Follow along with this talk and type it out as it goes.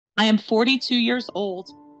I am 42 years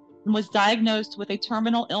old and was diagnosed with a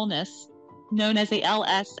terminal illness known as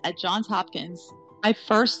ALS at Johns Hopkins. I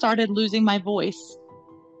first started losing my voice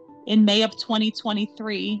in May of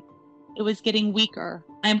 2023. It was getting weaker.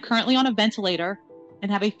 I am currently on a ventilator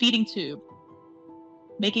and have a feeding tube,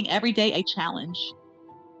 making every day a challenge.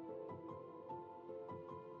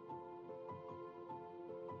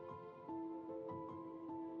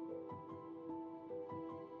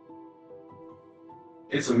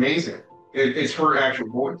 It's amazing. It's her actual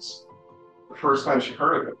voice. The first time she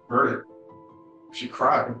heard it, she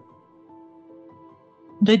cried.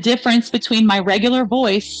 The difference between my regular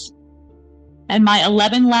voice and my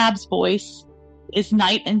 11 Labs voice is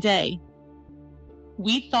night and day.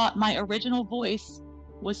 We thought my original voice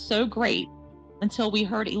was so great until we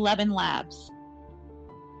heard 11 Labs.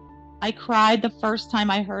 I cried the first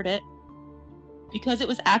time I heard it because it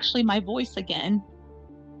was actually my voice again.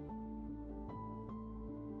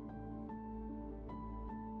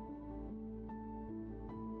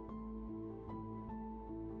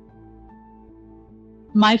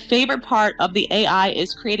 My favorite part of the AI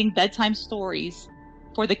is creating bedtime stories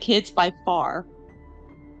for the kids by far.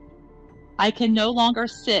 I can no longer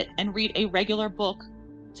sit and read a regular book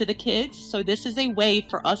to the kids, so this is a way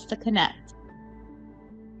for us to connect.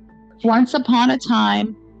 Once upon a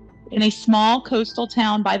time, in a small coastal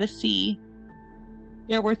town by the sea,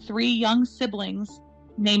 there were 3 young siblings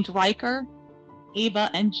named Riker, Ava,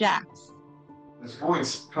 and Jax. This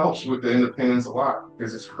voice helps with the independence a lot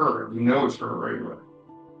because it's her. You know it's her right away.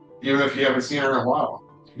 Even if you haven't seen her in a while,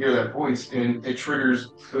 you hear that voice and it triggers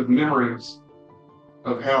the memories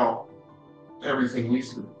of how everything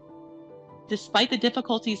used to be. Despite the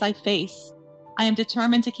difficulties I face, I am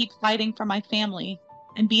determined to keep fighting for my family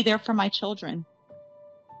and be there for my children.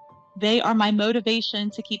 They are my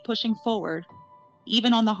motivation to keep pushing forward,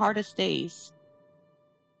 even on the hardest days.